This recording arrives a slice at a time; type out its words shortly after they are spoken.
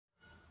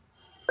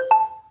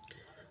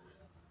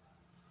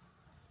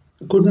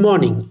Good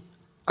morning.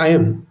 I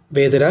am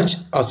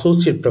Vedaraj,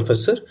 Associate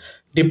Professor,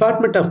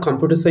 Department of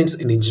Computer Science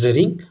and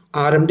Engineering,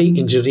 RMD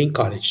Engineering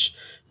College.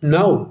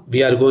 Now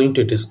we are going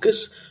to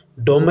discuss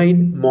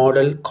domain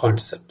model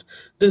concept.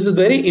 This is a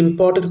very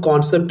important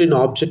concept in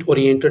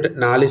object-oriented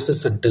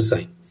analysis and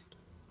design.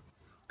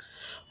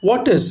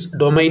 What is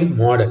domain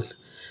model?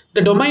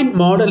 The domain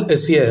model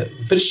is a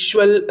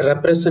visual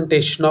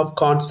representation of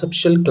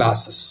conceptual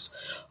classes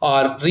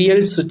or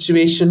real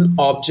situation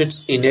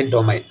objects in a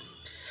domain.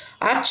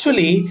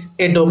 Actually,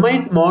 a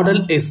domain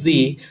model is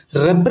the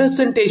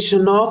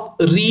representation of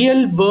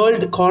real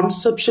world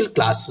conceptual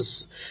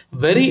classes.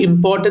 Very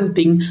important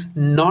thing,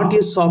 not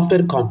a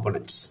software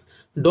components.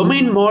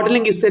 Domain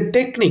modeling is a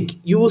technique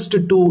used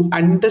to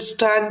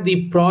understand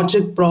the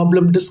project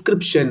problem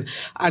description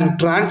and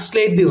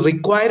translate the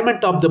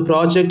requirement of the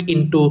project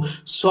into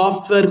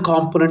software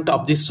component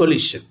of the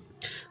solution.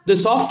 The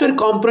software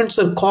components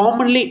are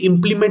commonly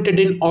implemented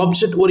in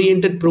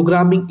object-oriented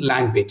programming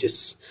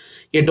languages.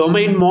 A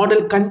domain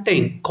model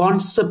contains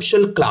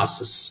conceptual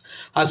classes,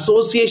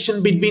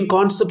 association between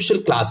conceptual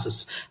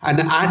classes, and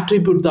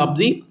attribute of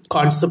the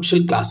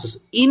conceptual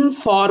classes.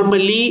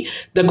 Informally,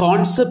 the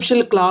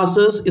conceptual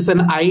classes is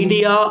an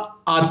idea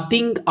or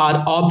thing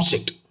or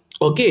object.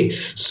 Okay,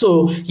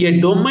 so a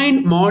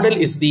domain model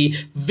is the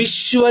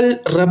visual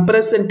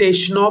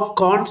representation of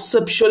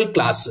conceptual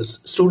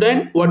classes.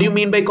 Student, what do you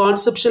mean by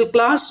conceptual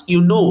class? You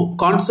know,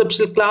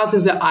 conceptual class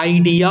is an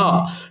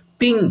idea,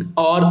 thing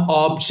or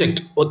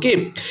object.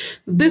 Okay,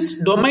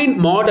 this domain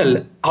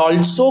model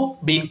also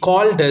being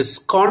called as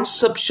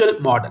conceptual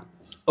model.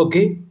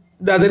 Okay,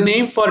 the other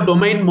name for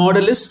domain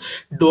model is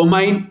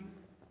domain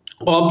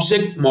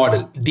object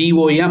model,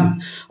 DOM,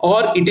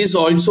 or it is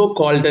also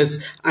called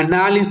as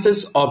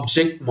analysis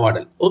object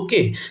model.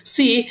 Okay,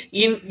 see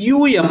in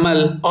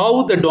UML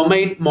how the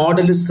domain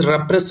model is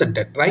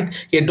represented,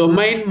 right? A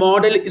domain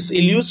model is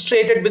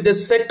illustrated with a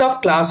set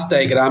of class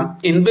diagram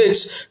in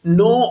which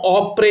no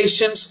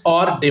operations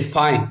are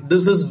defined.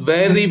 This is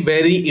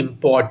very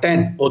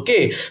important.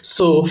 Okay,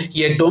 so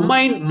a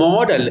domain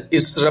model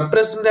is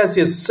represented as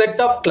a set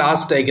of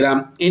class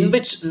diagram in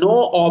which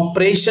no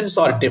operations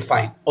are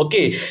defined.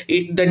 Okay,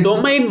 the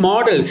domain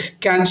model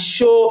can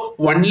show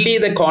only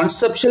the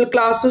conceptual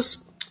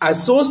classes,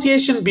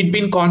 association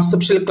between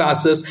conceptual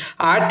classes,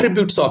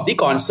 attributes of the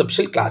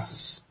conceptual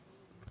classes.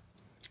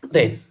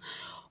 Then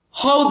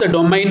how the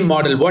domain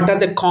model, what are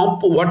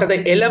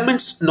the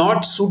elements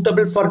not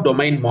suitable for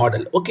domain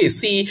model? Okay,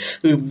 see,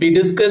 we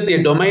discussed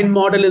a domain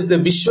model is the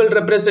visual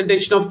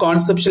representation of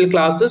conceptual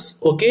classes,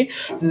 okay,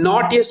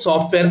 not a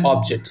software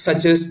object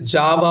such as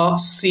Java,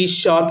 C#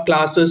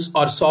 classes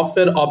or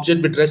software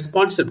object with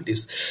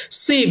responsibilities.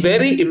 See,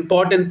 very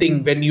important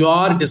thing when you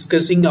are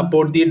discussing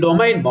about the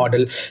domain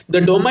model,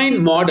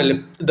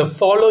 the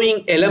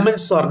following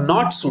elements are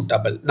not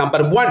suitable.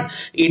 Number one,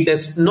 it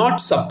does not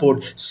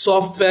support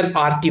software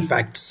artifacts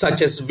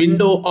such as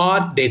window or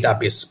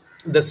database.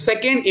 The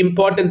second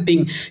important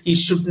thing, it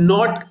should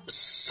not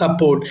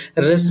support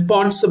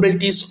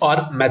responsibilities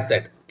or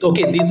method.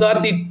 Okay, these are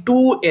the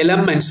two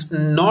elements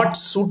not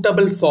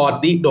suitable for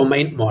the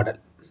domain model.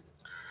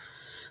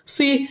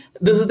 See,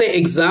 this is the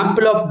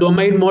example of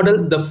domain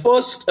model. The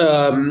first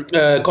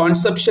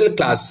conceptual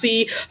class.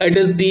 See, it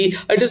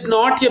is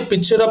not a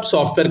picture of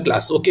software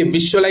class. Okay,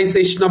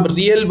 visualization of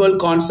real world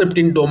concept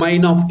in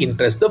domain of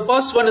interest. The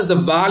first one is the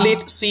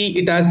valid. See,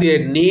 it has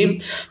the name,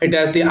 it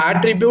has the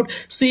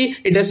attribute. See,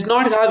 it does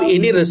not have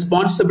any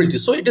responsibility,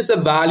 so it is a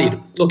valid.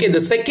 Okay,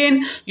 the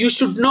second, you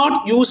should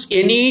not use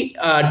any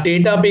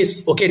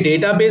database. Okay,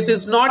 database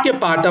is not a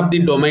part of the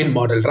domain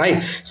model,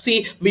 right?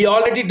 See, we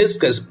already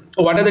discussed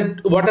what are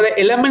the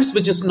elements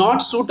which is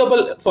not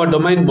suitable for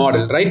domain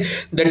model, right?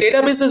 The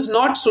database is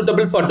not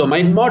suitable for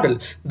domain model.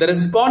 The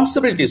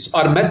responsibilities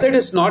or method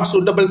is not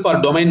suitable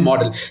for domain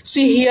model.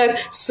 See here,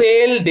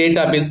 sale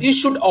database, you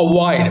should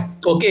avoid.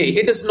 Okay,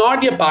 it is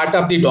not a part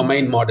of the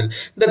domain model.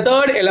 The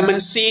third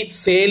element, see,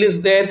 sale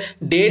is there,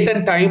 date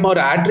and time or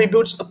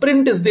attributes,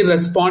 print is the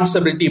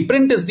responsibility,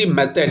 print is the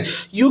method.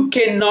 You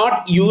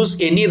cannot use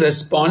any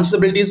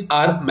responsibilities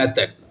or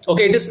method.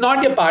 Okay, it is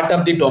not a part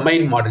of the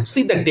domain model.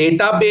 See, the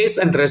database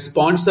and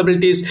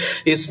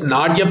responsibilities is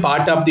not a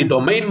part of the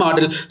domain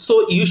model,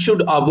 so you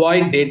should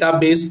avoid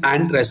database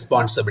and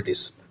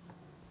responsibilities.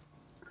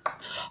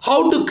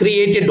 How to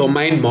create a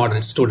domain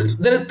model, students?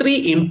 There are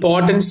three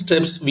important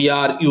steps we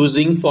are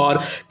using for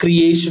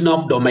creation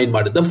of domain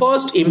model. The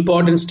first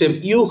important step,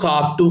 you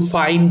have to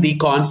find the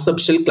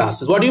conceptual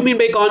classes. What do you mean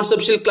by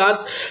conceptual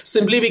class?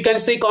 Simply we can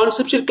say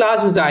conceptual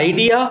class is the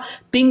idea,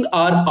 thing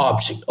or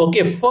object.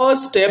 Okay,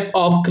 first step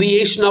of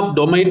creation of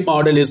domain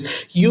model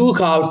is you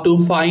have to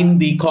find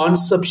the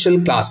conceptual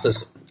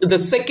classes. The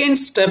second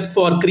step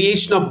for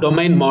creation of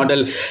domain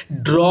model,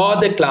 draw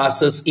the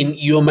classes in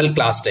UML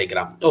class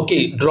diagram.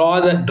 Okay,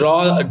 draw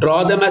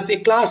them as a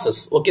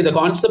classes. Okay, the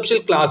conceptual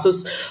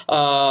classes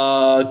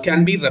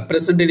can be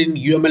represented in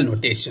UML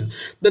notation.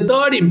 The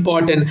third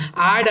important,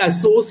 add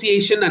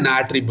association and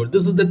attribute.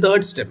 This is the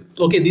third step.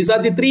 Okay, these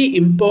are the three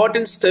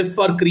important steps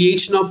for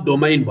creation of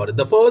domain model.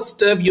 The first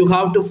step, you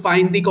have to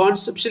find the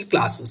conceptual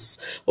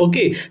classes.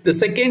 Okay, the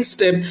second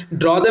step,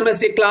 draw them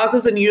as a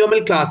classes in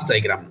UML class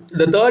diagram.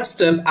 The third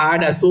step,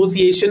 add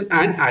association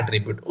and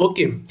attribute.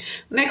 Okay,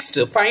 next,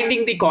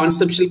 finding the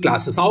conceptual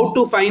classes. How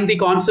to find the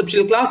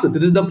conceptual classes?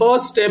 This is the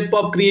first step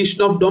of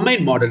creation of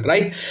domain model,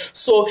 right?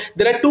 So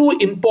there are two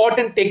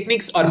important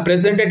techniques are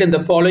presented in the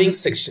following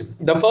section.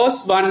 The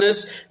first one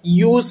is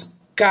use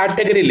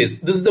category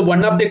list. This is the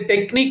one of the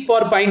technique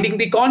for finding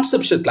the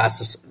conceptual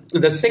classes.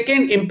 The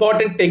second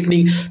important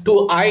technique,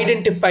 to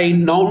identify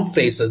noun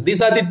phrases.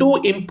 These are the two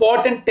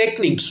important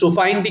techniques to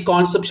find the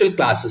conceptual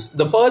classes.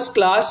 The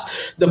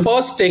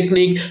first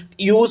technique,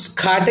 use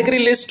category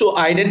list to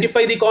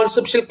identify the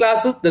conceptual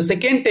classes. The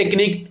second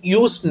technique,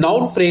 use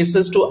noun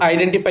phrases to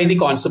identify the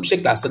conceptual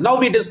classes. Now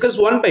we discuss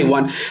one by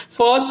one.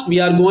 First, we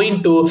are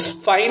going to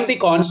find the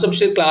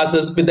conceptual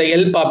classes with the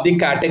help of the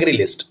category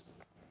list.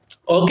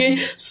 Okay,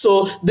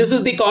 so this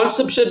is the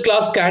conceptual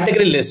class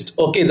category list.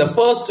 Okay, the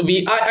first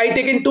I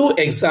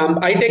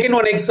taken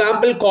one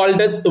example called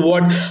as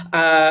what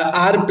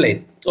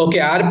airplane. Okay,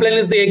 airplane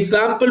is the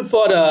example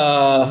for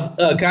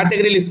a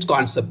category list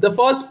concept. The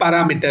first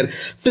parameter,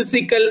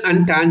 physical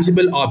and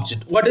tangible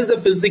object. What is the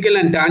physical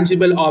and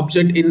tangible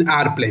object in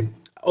airplane?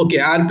 Okay,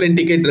 airplane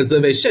ticket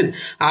reservation.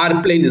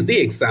 Airplane is the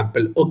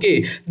example.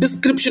 Okay,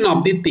 description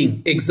of the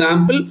thing.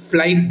 Example,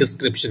 flight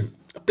description.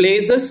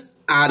 Places,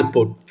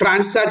 airport.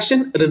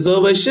 Transaction,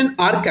 reservation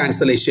or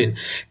cancellation.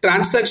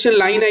 Transaction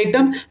line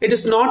item, it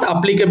is not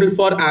applicable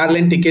for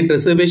airline ticket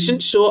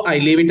reservation, so I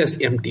leave it as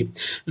empty.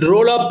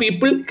 Role of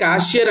people,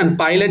 cashier and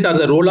pilot are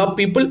the role of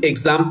people.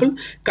 Example,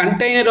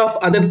 container of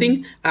other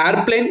thing,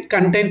 airplane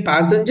contain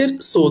passenger,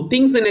 so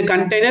things in a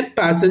container,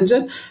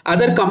 passenger,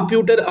 other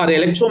computer or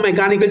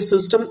electromechanical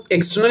system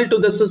external to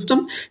the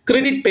system,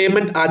 credit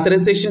payment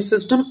authorization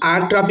system,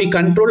 air traffic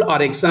control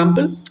or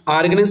example,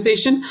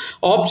 organization,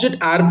 object,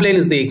 airplane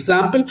is the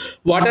example.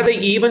 What are the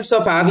events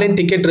of airline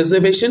ticket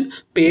reservation?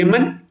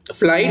 Payment,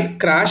 flight,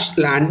 crash,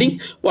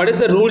 landing. What is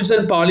the rules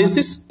and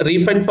policies?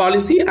 Refund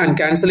policy and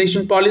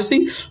cancellation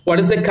policy. What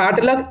is the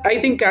catalog? I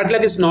think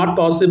catalog is not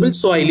possible,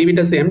 so I leave it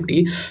as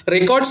empty.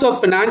 Records of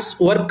finance,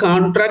 work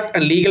contract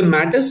and legal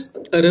matters.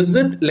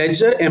 Receipt,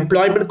 ledger,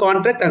 employment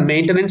contract and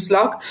maintenance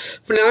log.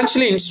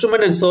 Financial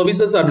instrument and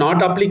services are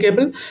not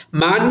applicable.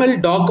 Manual,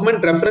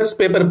 document, reference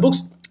paper,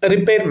 books,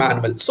 repair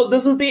manual. So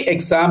this is the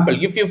example.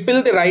 If you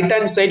fill the right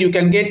hand side, you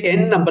can get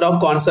n number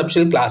of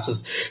conceptual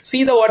classes.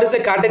 See what is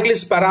the category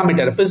list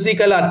parameter.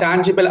 Physical or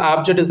tangible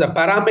object is the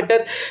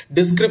parameter.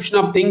 Description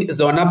of thing is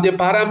the one of the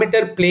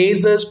parameter.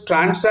 Places,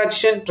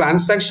 transaction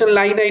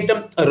line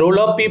item, role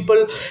of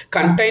people,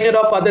 container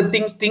of other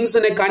things, things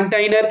in a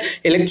container,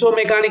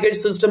 electromechanical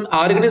system,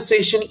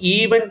 organization,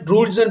 event,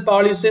 rules and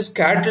policies,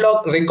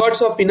 catalog,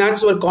 records of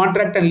finance or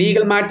contract and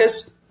legal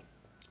matters,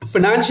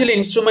 financial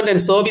instrument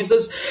and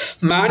services,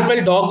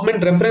 manual,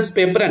 document, reference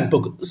paper and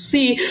book.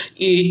 See,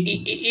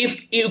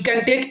 if you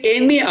can take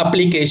any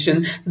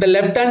application, the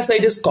left hand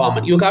side is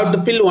common. You have to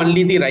fill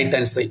only the right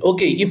hand side.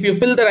 Okay, if you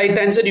fill the right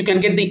hand side, you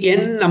can get the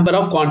n number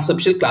of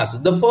conceptual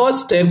classes. The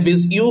first step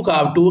is you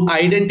have to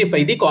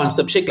identify the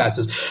conceptual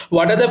classes.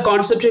 What are the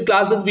conceptual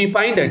classes? We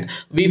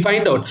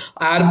find out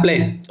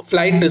airplane,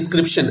 flight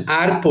description,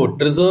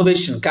 airport,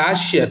 reservation,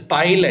 cashier,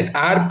 pilot,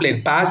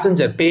 airplane,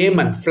 passenger,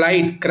 payment,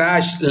 flight,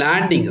 crash,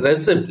 landing,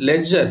 receipt,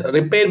 ledger,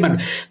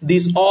 repairment.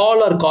 These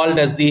all are called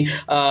as the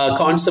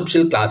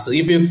conceptual classes.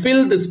 If you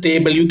fill this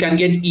table, you can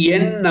get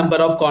n number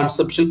of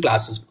conceptual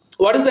classes.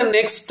 What is the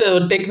next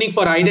technique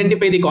for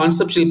identify the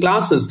conceptual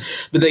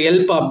classes? With the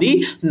help of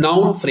the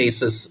noun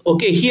phrases.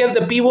 Okay, here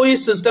the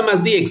POS system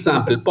as the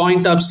example,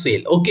 point of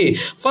sale. Okay,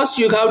 first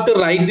you have to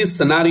write this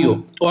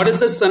scenario. What is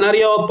the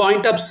scenario of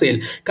point of sale?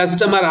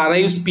 Customer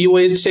arrives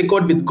POS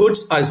checkout with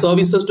goods or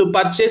services to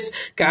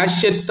purchase.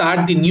 Cashier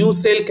start the new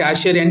sale.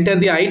 Cashier enter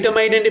the item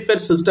identifier.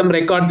 System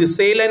record the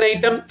sale and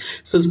item.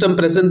 System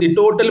present the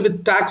total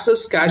with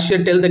taxes.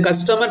 Cashier tell the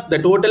customer the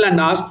total and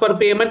ask for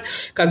payment.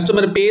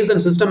 Customer pays and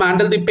system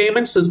handle the payment.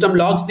 System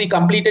logs the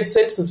completed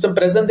sale. System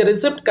present the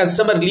receipt.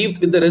 Customer leaves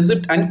with the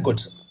receipt and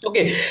goods.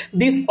 Okay,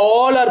 these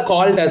all are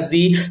called as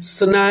the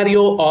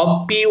scenario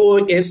of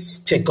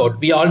POS checkout.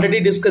 We already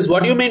discussed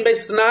what do you mean by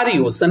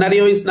scenario.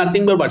 Scenario is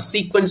nothing but what?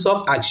 Sequence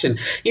of action.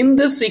 In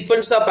this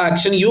sequence of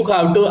action, you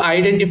have to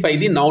identify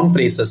the noun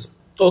phrases.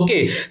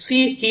 Okay,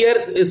 see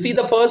here, see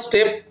the first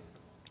step.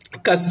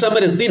 Customer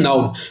is the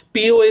noun.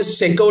 POS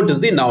checkout is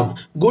the noun.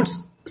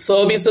 Goods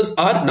services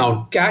are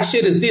noun.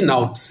 Cashier is the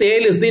noun.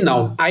 Sale is the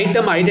noun.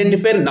 Item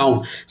identifier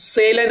noun.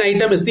 Sale and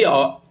item is the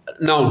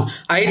noun.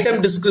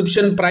 Item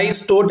description,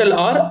 price, total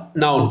are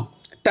noun.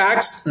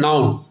 Tax,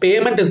 noun.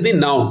 Payment is the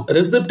noun.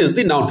 Receipt is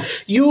the noun.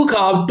 You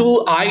have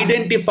to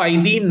identify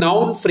the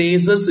noun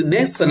phrases in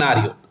a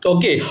scenario.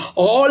 Okay,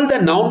 all the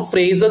noun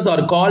phrases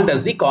are called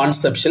as the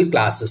conceptual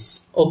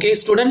classes. Okay,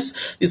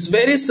 students, it's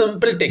very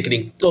simple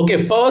technique.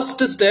 Okay, first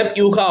step,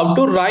 you have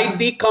to write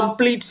the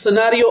complete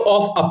scenario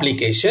of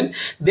application.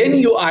 Then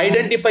you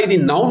identify the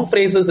noun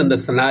phrases in the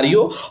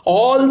scenario.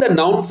 All the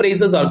noun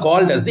phrases are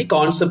called as the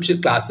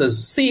conceptual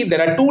classes. See,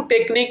 there are two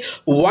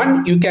techniques.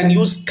 One, you can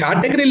use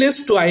category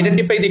list to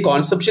identify the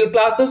conceptual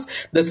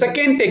classes. The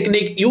second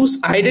technique,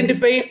 use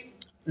identify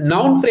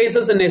noun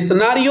phrases in a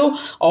scenario.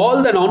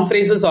 All the noun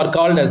phrases are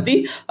called as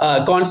the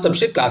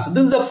conceptual class.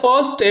 This is the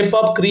first step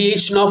of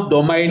creation of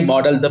domain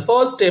model. The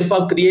first step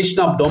of creation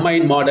of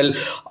domain model,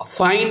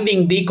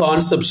 finding the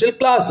conceptual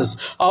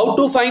classes. How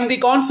to find the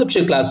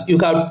conceptual class? You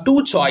have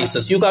two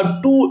choices. You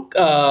have two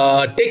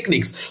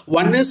techniques.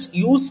 One is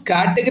use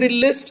category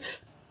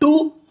list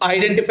to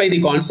identify the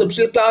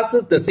conceptual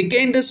classes. The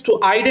second is to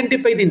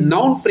identify the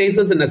noun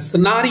phrases in a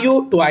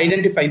scenario to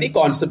identify the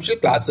conceptual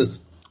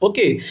classes.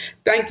 Okay,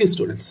 thank you,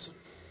 students.